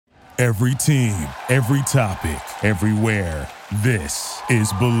Every team, every topic, everywhere. This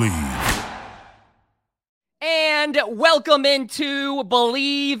is Believe. And welcome into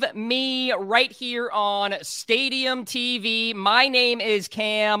Believe Me right here on Stadium TV. My name is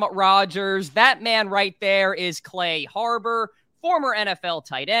Cam Rogers. That man right there is Clay Harbor, former NFL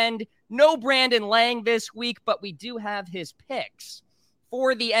tight end. No Brandon Lang this week, but we do have his picks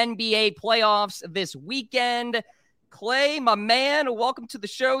for the NBA playoffs this weekend. Clay, my man, welcome to the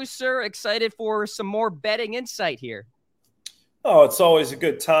show, sir. Excited for some more betting insight here. Oh, it's always a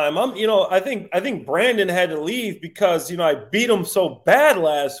good time. I think Brandon had to leave because, I beat him so bad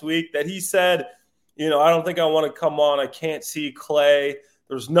last week that he said, I don't think I want to come on. I can't see Clay.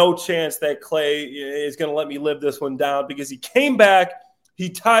 There's no chance that Clay is going to let me live this one down because he came back, he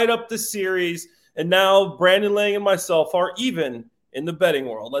tied up the series, and now Brandon Lang and myself are even in the betting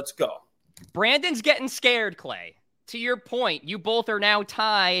world. Let's go. Brandon's getting scared, Clay. To your point, you both are now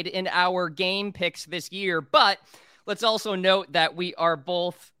tied in our game picks this year, but let's also note that we are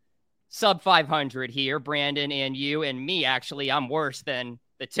both sub 500 here, Brandon and you and me. Actually, I'm worse than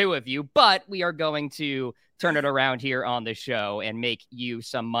the two of you, but we are going to turn it around here on the show and make you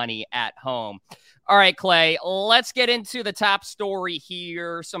some money at home. All right, Clay, let's get into the top story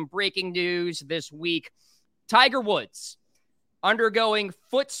here. Some breaking news this week. Tiger Woods undergoing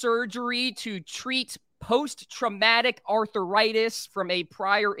foot surgery to treat post-traumatic arthritis from a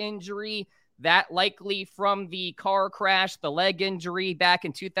prior injury, that likely from the car crash, the leg injury back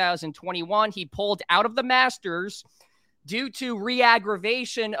in 2021. He pulled out of the Masters due to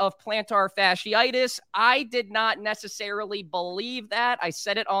re-aggravation of plantar fasciitis. I did not necessarily believe that. I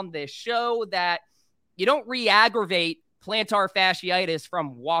said it on this show that you don't re-aggravate plantar fasciitis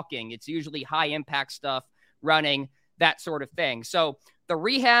from walking. It's usually high-impact stuff, running, that sort of thing. So the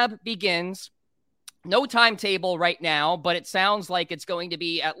rehab begins. No timetable right now, but it sounds like it's going to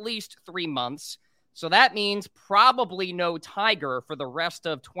be at least 3 months. So that means probably no Tiger for the rest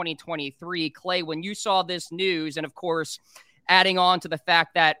of 2023. Clay, when you saw this news, and of course, adding on to the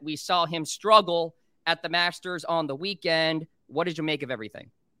fact that we saw him struggle at the Masters on the weekend, what did you make of everything?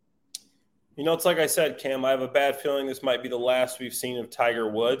 It's like I said, Cam, I have a bad feeling this might be the last we've seen of Tiger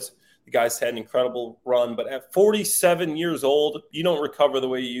Woods. The guy's had an incredible run, but at 47 years old, you don't recover the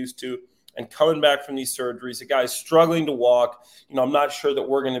way you used to. And coming back from these surgeries, the guy's struggling to walk. I'm not sure that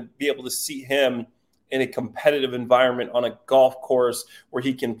we're going to be able to see him in a competitive environment on a golf course where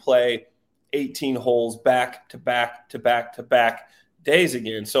he can play 18 holes back to back to back to back days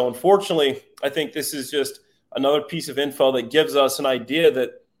again. So unfortunately, I think this is just another piece of info that gives us an idea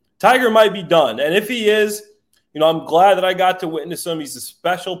that Tiger might be done. And if he is, I'm glad that I got to witness him. He's a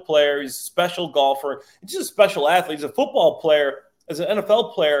special player. He's a special golfer. He's just a special athlete. He's a football player. As an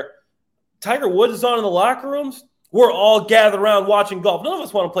NFL player, Tiger Woods is on in the locker rooms. We're all gathered around watching golf. None of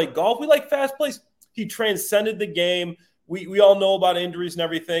us want to play golf. We like fast plays. He transcended the game. We all know about injuries and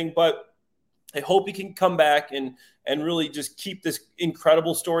everything, but I hope he can come back and really just keep this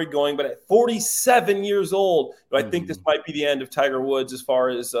incredible story going. But at 47 years old, I think this might be the end of Tiger Woods as far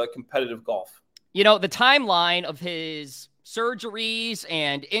as competitive golf. The timeline of his surgeries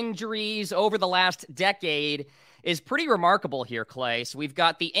and injuries over the last decade is pretty remarkable here, Clay. So we've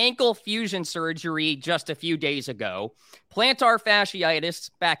got the ankle fusion surgery just a few days ago, plantar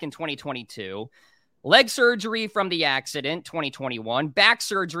fasciitis back in 2022, leg surgery from the accident, 2021, back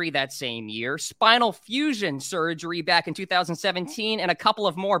surgery that same year, spinal fusion surgery back in 2017, and a couple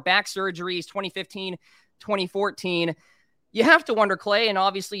of more back surgeries, 2015, 2014. You have to wonder, Clay, and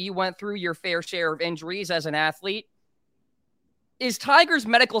obviously you went through your fair share of injuries as an athlete. Is Tiger's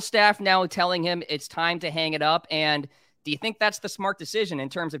medical staff now telling him it's time to hang it up? And do you think that's the smart decision in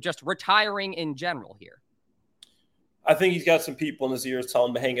terms of just retiring in general here? I think he's got some people in his ears telling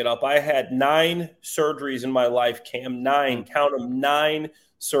him to hang it up. I had 9 surgeries in my life, Cam. 9, count them, 9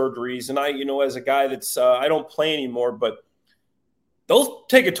 surgeries. And I, as a guy that's, I don't play anymore, but those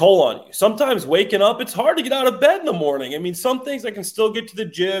take a toll on you. Sometimes waking up, it's hard to get out of bed in the morning. I mean, some things I can still get to the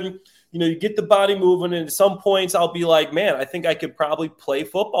gym. You get the body moving, and at some points I'll be like, man, I think I could probably play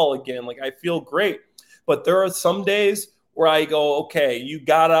football again. Like, I feel great. But there are some days where I go, okay, you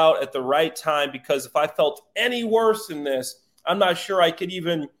got out at the right time, because if I felt any worse than this, I'm not sure I could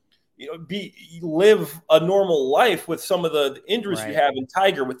even live a normal life with some of the injuries we have in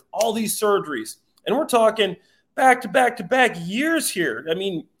Tiger with all these surgeries. And we're talking back to back to back years here. I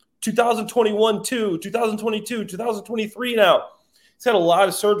mean, 2021, 2022, 2023 now. He's had a lot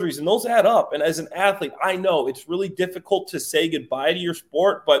of surgeries, and those add up. And as an athlete, I know it's really difficult to say goodbye to your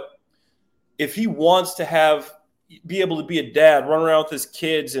sport, but if he wants to be able to be a dad, run around with his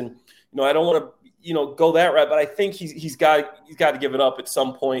kids, and I don't want to go that route. But I think he's got to give it up at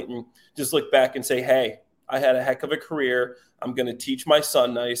some point and just look back and say, hey, I had a heck of a career. I'm going to teach my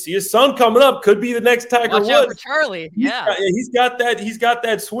son. Now you see his son coming up, could be the next Tiger Woods. Watch out for Charlie. Yeah. He's got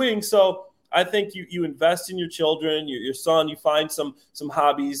that swing. So I think you invest in your children, your son, you find some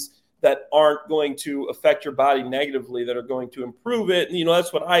hobbies that aren't going to affect your body negatively, that are going to improve it. And,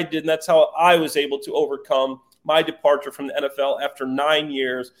 that's what I did. And that's how I was able to overcome my departure from the NFL after 9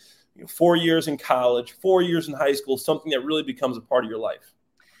 years, 4 years in college, 4 years in high school, something that really becomes a part of your life.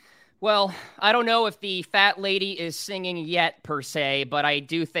 Well, I don't know if the fat lady is singing yet per se, but I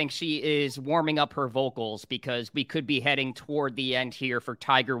do think she is warming up her vocals because we could be heading toward the end here for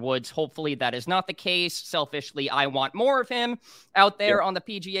Tiger Woods. Hopefully that is not the case. Selfishly, I want more of him out there on the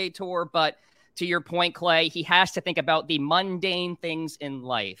PGA Tour. But to your point, Clay, he has to think about the mundane things in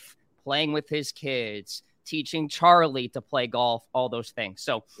life, playing with his kids, teaching Charlie to play golf, all those things.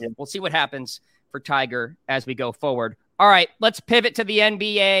 So we'll see what happens for Tiger as we go forward. All right, let's pivot to the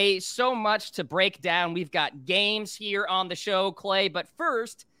NBA. So much to break down. We've got games here on the show, Clay. But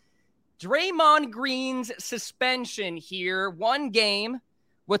first, Draymond Green's suspension here. One game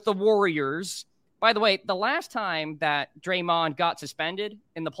with the Warriors. By the way, the last time that Draymond got suspended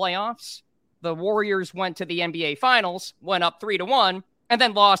in the playoffs, the Warriors went to the NBA Finals, went up 3-1, and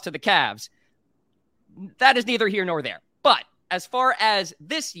then lost to the Cavs. That is neither here nor there. But as far as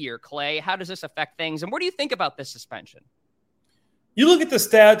this year, Clay, how does this affect things? And what do you think about this suspension? You look at the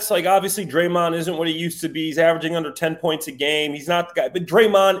stats, like obviously Draymond isn't what he used to be. He's averaging under 10 points a game. He's not the guy. But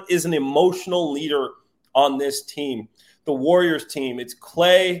Draymond is an emotional leader on this team, the Warriors team. It's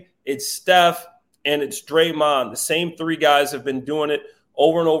Clay, it's Steph, and it's Draymond. The same three guys have been doing it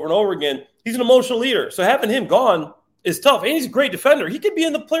over and over and over again. He's an emotional leader. So having him gone is tough. And he's a great defender. He could be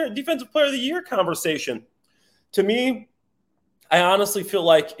in the defensive player of the year conversation. To me, I honestly feel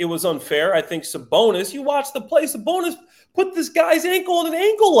like it was unfair. I think Sabonis, you watch the play, Sabonis put this guy's ankle in an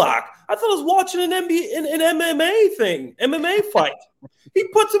ankle lock. I thought I was watching an MMA fight. He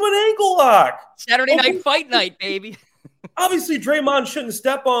puts him in an ankle lock. Saturday night fight night, baby. Obviously, Draymond shouldn't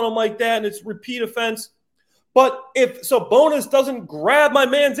step on him like that, and it's repeat offense. But if Sabonis doesn't grab my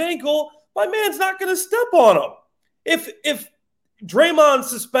man's ankle, my man's not going to step on him. If Draymond's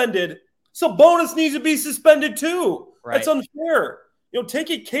suspended, Sabonis needs to be suspended too. Right. That's unfair. Take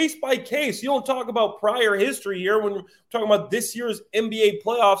it case by case. You don't talk about prior history here when we're talking about this year's NBA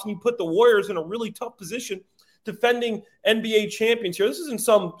playoffs, and you put the Warriors in a really tough position defending NBA champions here. This isn't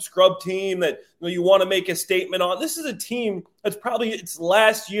some scrub team that you want to make a statement on. This is a team that's probably its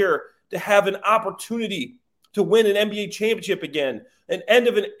last year to have an opportunity to win an NBA championship again, an end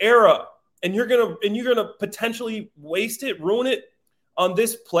of an era, and you're gonna potentially waste it, ruin it on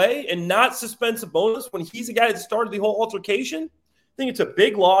this play and not suspend Sabonis when he's the guy that started the whole altercation. I think it's a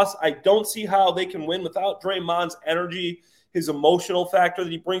big loss. I don't see how they can win without Draymond's energy, his emotional factor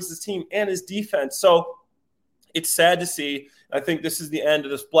that he brings to his team, and his defense. So it's sad to see. I think this is the end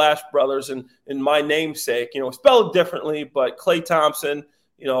of the Splash Brothers and my namesake. Spelled differently, but Klay Thompson,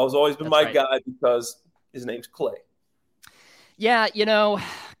 has always been my guy because his name's Klay. Yeah,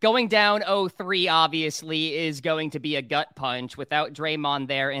 going down 0-3 obviously is going to be a gut punch. Without Draymond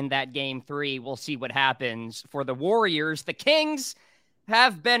there in that game 3, we'll see what happens for the Warriors. The Kings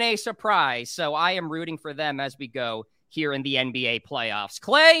have been a surprise, so I am rooting for them as we go here in the NBA playoffs.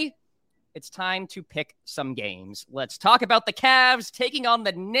 Clay, it's time to pick some games. Let's talk about the Cavs taking on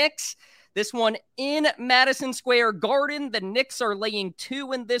the Knicks. This one in Madison Square Garden. The Knicks are laying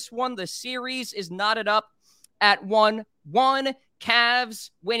 2 in this one. The series is knotted up at 1-1.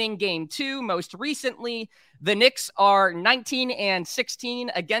 Cavs winning game 2 most recently. The Knicks are 19-16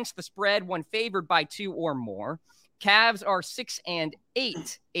 against the spread when favored by 2 or more. Cavs are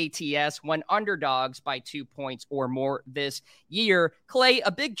 6-8 ATS when underdogs by 2 points or more this year. Clay,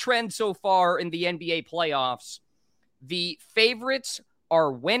 a big trend so far in the NBA playoffs. The favorites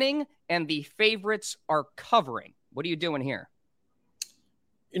are winning and the favorites are covering. What are you doing here?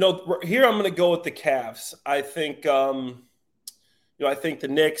 Here I'm going to go with the Cavs. I think, I think the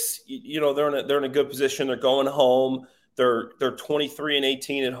Knicks, they're in a good position. They're going home. They're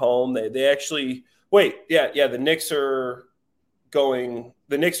 23-18 at home. They actually the Knicks are going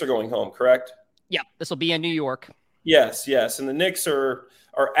home, correct? Yeah, this will be in New York. Yes, and the Knicks are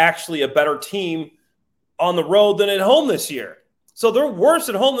actually a better team on the road than at home this year. So they're worse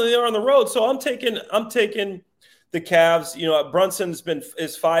at home than they are on the road. So I'm taking the Cavs. Brunson's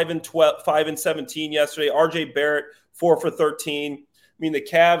is 5-12, 5-17 yesterday. RJ Barrett 4 for 13. The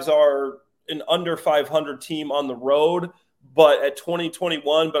Cavs are an under 500 team on the road, but at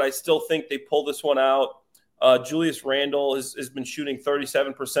 2021, but I still think they pull this one out. Julius Randle has been shooting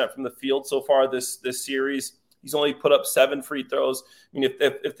 37% from the field so far this series. He's only put up 7 free throws. I mean,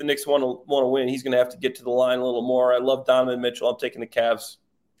 if the Knicks want to win, he's going to have to get to the line a little more. I love Donovan Mitchell. I'm taking the Cavs.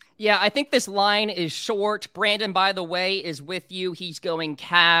 Yeah, I think this line is short. Brandon, by the way, is with you. He's going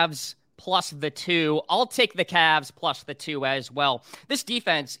Cavs plus the 2. I'll take the Cavs plus the 2 as well. This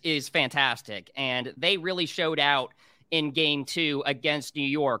defense is fantastic, and they really showed out in Game 2 against New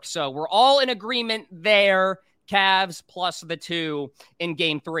York. So we're all in agreement there. Cavs plus the 2 in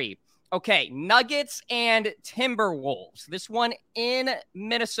Game 3. Okay, Nuggets and Timberwolves. This one in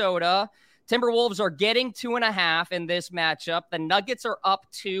Minnesota. Timberwolves are getting 2.5 in this matchup. The Nuggets are up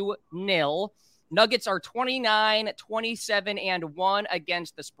 2-0. Nuggets are 29, 27, and 1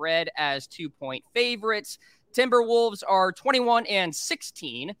 against the spread as 2-point favorites. Timberwolves are 21 and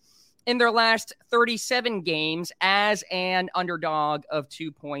 16 in their last 37 games as an underdog of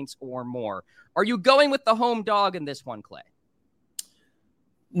 2 points or more. Are you going with the home dog in this one, Clay?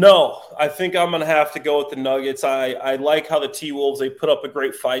 No, I think I'm going to have to go with the Nuggets. I like how the T-Wolves, they put up a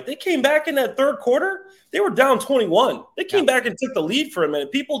great fight. They came back in that third quarter. They were down 21. They came back and took the lead for a minute.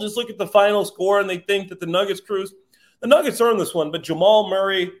 People just look at the final score and they think that the Nuggets cruise. The Nuggets earned this one, but Jamal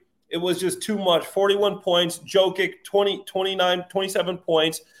Murray, it was just too much. 41 points. Jokic, 27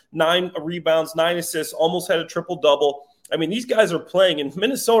 points, 9 rebounds, 9 assists, almost had a triple-double. I mean, these guys are playing. In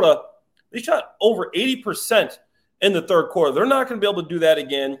Minnesota, they shot over 80% in the third quarter. They're not going to be able to do that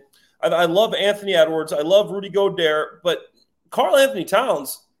again. I love Anthony Edwards. I love Rudy Gobert. But Karl Anthony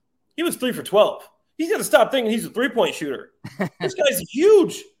Towns, he was 3 for 12. He's got to stop thinking he's a three-point shooter. This guy's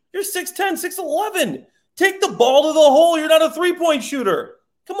huge. You're 6'10", 6'11". Take the ball to the hole. You're not a three-point shooter.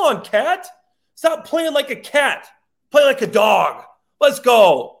 Come on, cat. Stop playing like a cat. Play like a dog. Let's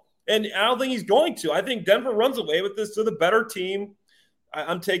go. And I don't think he's going to. I think Denver runs away with this to the better team.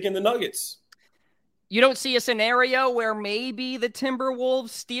 I'm taking the Nuggets. You don't see a scenario where maybe the Timberwolves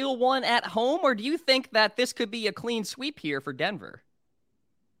steal one at home, or do you think that this could be a clean sweep here for Denver?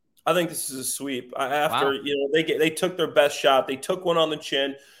 I think this is a sweep. They took their best shot. They took one on the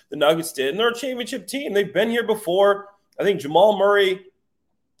chin. The Nuggets did, and they're a championship team. They've been here before. I think Jamal Murray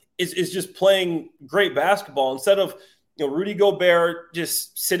is just playing great basketball instead of Rudy Gobert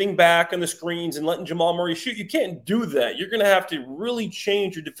just sitting back on the screens and letting Jamal Murray shoot. You can't do that. You're going to have to really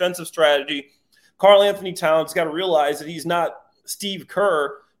change your defensive strategy. Karl Anthony Towns got to realize that he's not Steve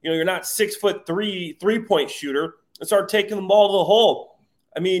Kerr. You're not 6'3" three-point shooter, and start taking the ball to the hole.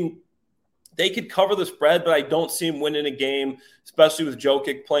 I mean, they could cover the spread, but I don't see him winning a game, especially with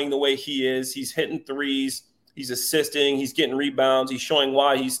Jokic playing the way he is. He's hitting threes. He's assisting. He's getting rebounds. He's showing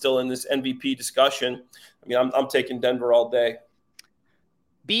why he's still in this MVP discussion. I mean, I'm taking Denver all day.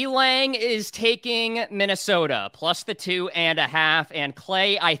 B-Lang is taking Minnesota plus the 2.5. And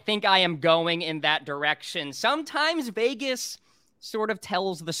Clay, I think I am going in that direction. Sometimes Vegas sort of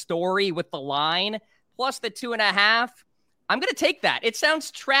tells the story with the line plus the 2.5. I'm going to take that. It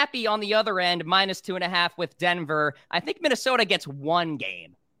sounds trappy on the other end, minus 2.5 with Denver. I think Minnesota gets one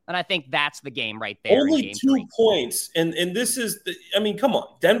game. And I think that's the game right there. Only 2 points. And this is, come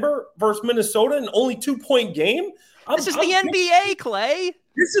on. Denver versus Minnesota, an only 2-point game? This is the NBA, Clay.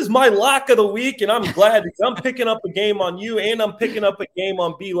 This is my lock of the week, and I'm glad because I'm picking up a game on you, and I'm picking up a game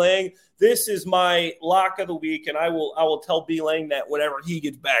on B-Lang. This is my lock of the week, and I will tell B-Lang that whenever he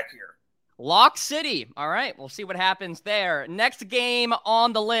gets back here. Lock City. All right, we'll see what happens there. Next game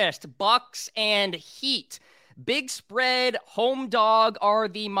on the list, Bucks and Heat. Big spread, home dog are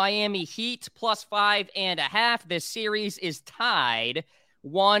the Miami Heat, plus 5.5. This series is tied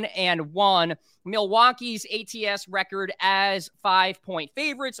 1-1. Milwaukee's ATS record as 5-point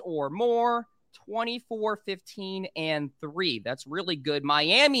favorites or more, 24-15-3. That's really good.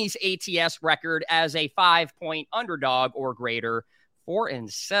 Miami's ATS record as a 5-point underdog or greater,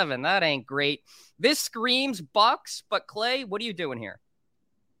 4-7. That ain't great. This screams Bucks, but Clay, what are you doing here?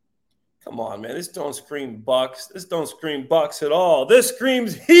 Come on, man. This don't scream Bucks. This don't scream Bucks at all. This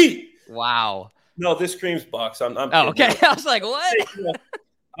screams Heat. Wow. No, this screams Bucks. I'm okay. I was like, what?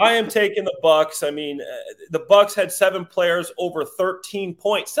 I am taking the Bucks. I mean, the Bucks had 7 players over 13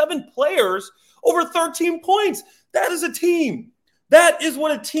 points. 7 players over 13 points. That is a team. That is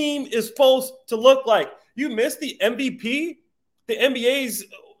what a team is supposed to look like. You missed the MVP, the NBA's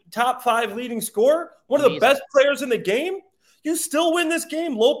top 5 leading scorer, one of the best players in the game. You still win this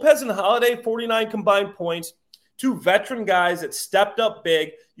game. Lopez and Holiday, 49 combined points. 2 veteran guys that stepped up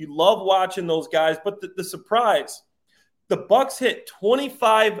big. You love watching those guys. But the surprise, the Bucks hit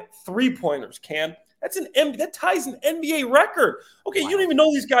 25 3-pointers, Cam. That ties an NBA record. Okay, wow. You don't even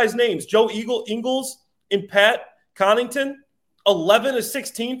know these guys' names. Joe Ingles and Pat Connaughton. 11 of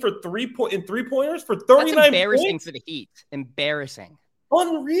 16 for three-pointers for 39 That's embarrassing points. for the Heat. Embarrassing.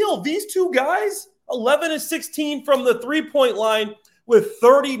 Unreal. These two guys, 11 of 16 from the three-point line with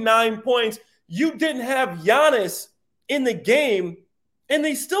 39 points. You didn't have Giannis in the game, and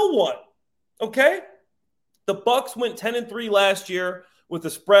they still won. Okay? The Bucks went 10-3 last year with a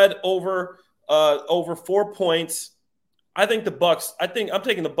spread over 4 points. I'm taking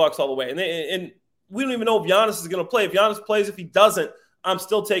the Bucks all the way. And we don't even know if Giannis is going to play. If Giannis plays, if he doesn't, I'm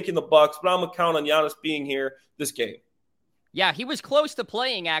still taking the Bucks, but I'm going to count on Giannis being here this game. Yeah, he was close to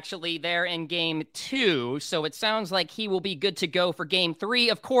playing actually there in game 2, so it sounds like he will be good to go for game 3.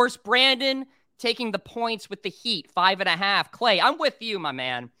 Of course, Brandon taking the points with the Heat, 5.5. Clay, I'm with you, my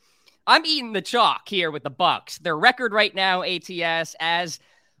man. I'm eating the chalk here with the Bucks. Their record right now, ATS, as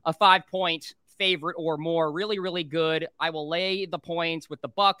a 5-point favorite or more, really, really good. I will lay the points with the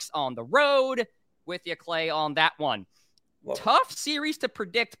Bucks on the road. With you, Clay, on that one. Tough series to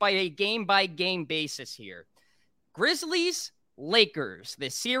predict by a game-by-game basis here. Grizzlies, Lakers. The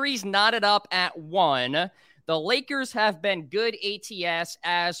series knotted up at 1. The Lakers have been good ATS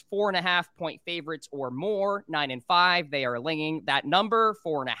as 4.5-point favorites or more. 9-5. They are laying that number,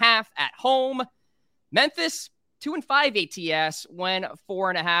 4.5 at home. Memphis, 2-5 ATS when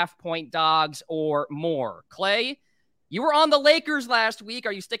 4.5-point dogs or more. Clay, you were on the Lakers last week.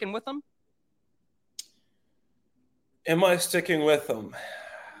 Are you sticking with them? Am I sticking with them?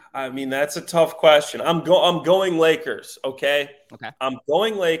 I mean, that's a tough question. I'm going Lakers, okay? Okay. I'm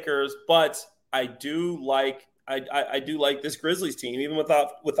going Lakers, but I do like this Grizzlies team, even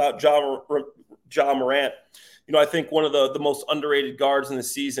without Ja Morant. You know, I think one of the most underrated guards in the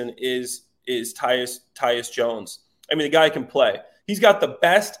season is Tyus Jones. I mean, the guy can play. He's got the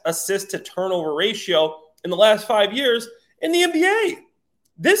best assist to turnover ratio in the last 5 years in the NBA.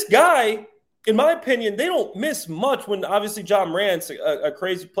 This guy, in my opinion, they don't miss much when obviously Ja Morant's a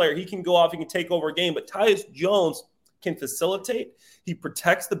crazy player. He can go off, he can take over a game, but Tyus Jones can facilitate. He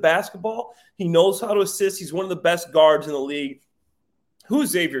protects the basketball. He knows how to assist. He's one of the best guards in the league. Who's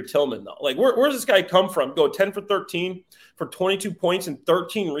Xavier Tillman, though? Like, where's this guy come from? Go 10 for 13 for 22 points and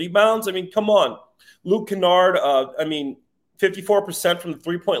 13 rebounds? I mean, come on. Luke Kennard, 54% from the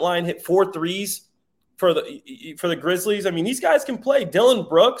three-point line, hit 4 threes for the Grizzlies. I mean, these guys can play. Dylan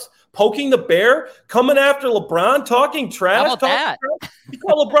Brooks poking the bear, coming after LeBron, talking trash. How about that? You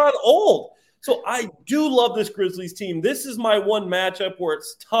call LeBron old. So I do love this Grizzlies team. This is my one matchup where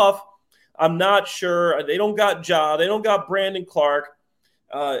it's tough. I'm not sure. They don't got Ja. They don't got Brandon Clark.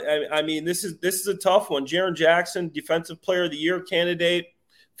 I mean, this is a tough one. Jaren Jackson, Defensive Player of the Year candidate.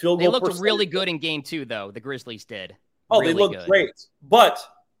 Field goal they looked percentage. really good in game 2, though. The Grizzlies did. Oh, really they looked good. Great. But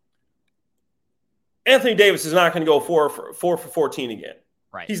Anthony Davis is not going to go 4 for 14 again.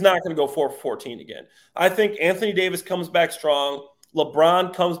 Right. He's not going to go 4 for 14 again. I think Anthony Davis comes back strong.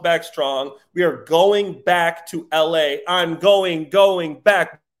 LeBron comes back strong. We are going back to LA. I'm going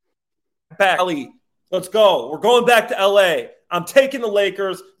back. Let's go. We're going back to LA. I'm taking the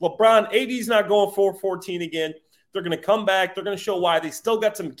Lakers. LeBron, AD's not going 4 for 14 again. They're going to come back. They're going to show why. They still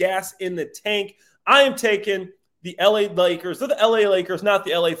got some gas in the tank. I am taking the LA Lakers. They're the LA Lakers, not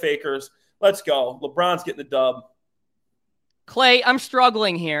the LA Fakers. Let's go. LeBron's getting the dub. Clay, I'm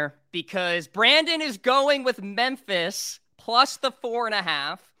struggling here because Brandon is going with Memphis plus the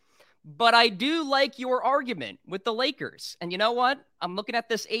 4.5, but I do like your argument with the Lakers. And you know what? I'm looking at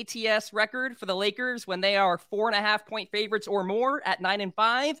this ATS record for the Lakers when they are 4.5-point favorites or more at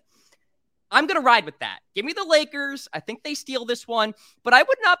 9-5. I'm going to ride with that. Give me the Lakers. I think they steal this one, but I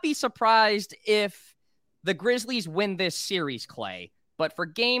would not be surprised if the Grizzlies win this series, Clay. But for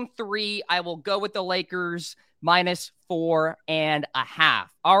game 3, I will go with the Lakers minus 4.5.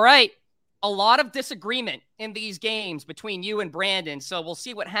 All right. A lot of disagreement in these games between you and Brandon. So we'll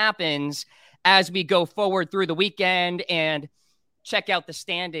see what happens as we go forward through the weekend and check out the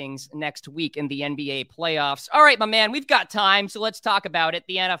standings next week in the NBA playoffs. All right, my man, we've got time. So let's talk about it.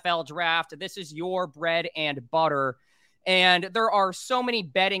 The NFL draft. This is your bread and butter. And there are so many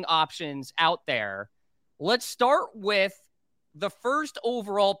betting options out there. Let's start with the first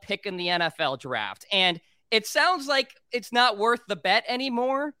overall pick in the NFL draft. And it sounds like it's not worth the bet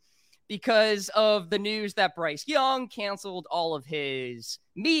anymore because of the news that Bryce Young canceled all of his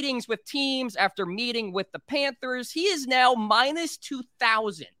meetings with teams after meeting with the Panthers. He is now minus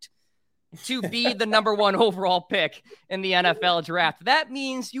 2,000 to be the number 1 overall pick in the NFL draft. That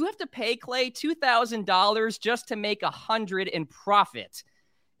means you have to pay Clay $2,000 just to make $100 in profit.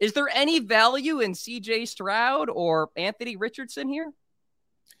 Is there any value in CJ Stroud or Anthony Richardson here?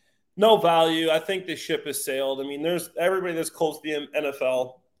 No value. I think the ship has sailed. I mean, there's everybody that's close to the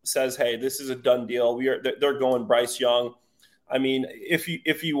NFL says, hey, this is a done deal. They're going Bryce Young. I mean, if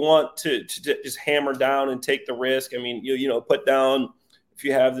you want to just hammer down and take the risk, I mean, put down if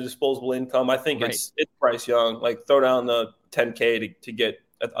you have the disposable income. I think it's Bryce Young. Like throw down the $10K to get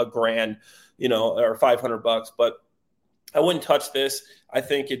a grand, or $500. But I wouldn't touch this. I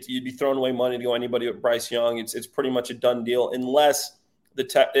think you'd be throwing away money to go anybody with Bryce Young. It's pretty much a done deal unless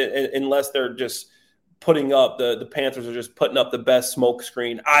they're just putting up the Panthers are just putting up the best smoke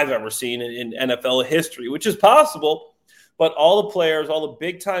screen I've ever seen in NFL history, which is possible. But all the players, all the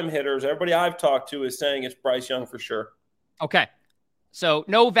big time hitters, everybody I've talked to is saying it's Bryce Young for sure. Okay. So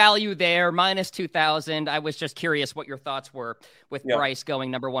no value there, minus 2,000. I was just curious what your thoughts were with Bryce going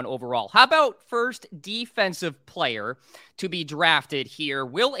number 1 overall. How about first defensive player to be drafted here?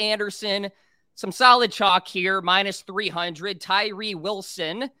 Will Anderson, some solid chalk here, minus 300. Tyree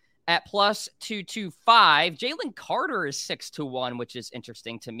Wilson at plus 225. Jalen Carter is 6-1, which is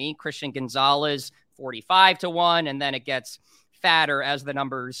interesting to me. Christian Gonzalez, 45-1, and then it gets fatter as the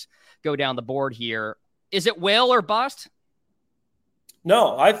numbers go down the board here. Is it Will or bust?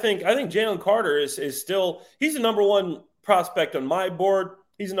 No, I think Jalen Carter is still – he's the number 1 prospect on my board.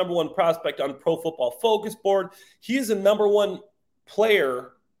 He's the number 1 prospect on Pro Football Focus board. He is the number 1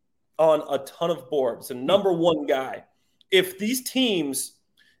 player on a ton of boards, the number 1 guy. If these teams,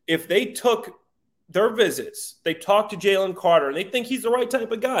 if they took their visits, they talk to Jalen Carter, and they think he's the right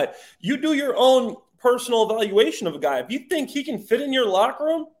type of guy, you do your own personal evaluation of a guy. If you think he can fit in your locker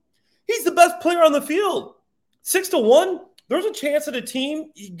room, he's the best player on the field. 6-1. There's a chance that a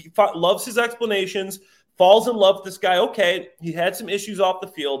team loves his explanations, falls in love with this guy. Okay, he had some issues off the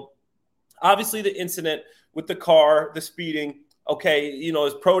field. Obviously, the incident with the car, the speeding, okay,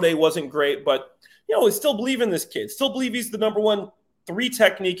 his pro day wasn't great, but, I still believe in this kid. Still believe he's the number 1 3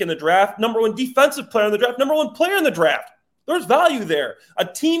 technique in the draft, number 1 defensive player in the draft, number 1 player in the draft. There's value there. A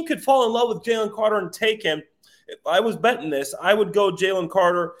team could fall in love with Jalen Carter and take him. If I was betting this, I would go Jalen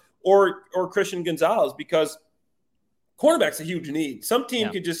Carter or Christian Gonzalez because – cornerback's a huge need. Some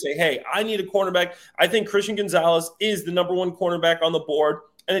team could just say, hey, I need a cornerback. I think Christian Gonzalez is the number 1 cornerback on the board,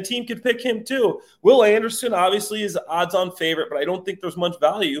 and a team could pick him too. Will Anderson obviously is the odds-on favorite, but I don't think there's much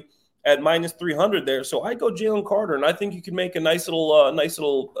value at minus 300 there. So I go Jalen Carter, and I think you can make a nice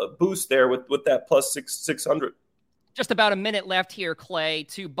little boost there with that plus 600. Just about a minute left here, Clay,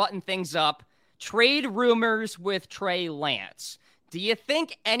 to button things up. Trade rumors with Trey Lance. Do you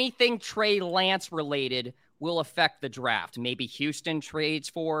think anything Trey Lance related will affect the draft? Maybe Houston trades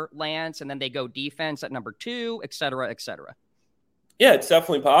for Lance and then they go defense at number 2, et cetera, et cetera. Yeah, it's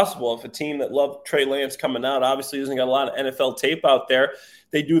definitely possible. If a team that loved Trey Lance coming out, obviously doesn't got a lot of NFL tape out there,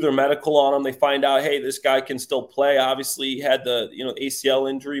 they do their medical on him. They find out, hey, this guy can still play. Obviously, he had the ACL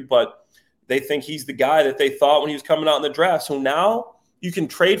injury, but they think he's the guy that they thought when he was coming out in the draft. So now you can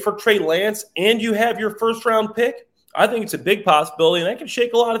trade for Trey Lance and you have your first-round pick. I think it's a big possibility, and that can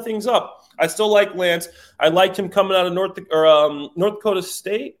shake a lot of things up. I still like Lance. I liked him coming out of North Dakota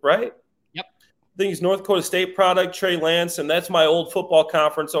State, right? Yep. I think he's North Dakota State product, Trey Lance, and that's my old football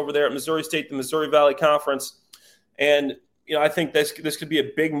conference over there at Missouri State, the Missouri Valley Conference. And I think this could be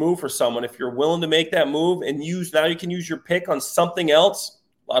a big move for someone if you're willing to make that move and now you can use your pick on something else.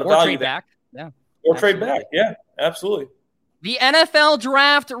 A lot of value trade there. Back. Yeah. Or trade back. Yeah, absolutely. The NFL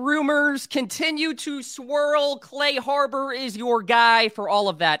draft rumors continue to swirl. Clay Harbor is your guy for all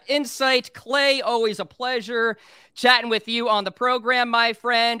of that insight. Clay, always a pleasure chatting with you on the program, my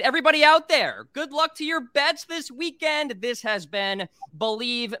friend. Everybody out there, good luck to your bets this weekend. This has been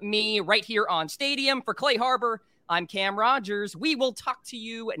Believe Me right here on Stadium. For Clay Harbor, I'm Cam Rogers. We will talk to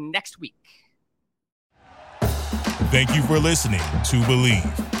you next week. Thank you for listening to Believe.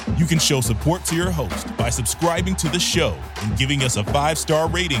 You can show support to your host by subscribing to the show and giving us a 5-star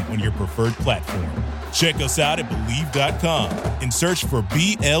rating on your preferred platform. Check us out at Believe.com and search for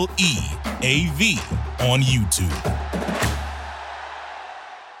BLEAV on YouTube.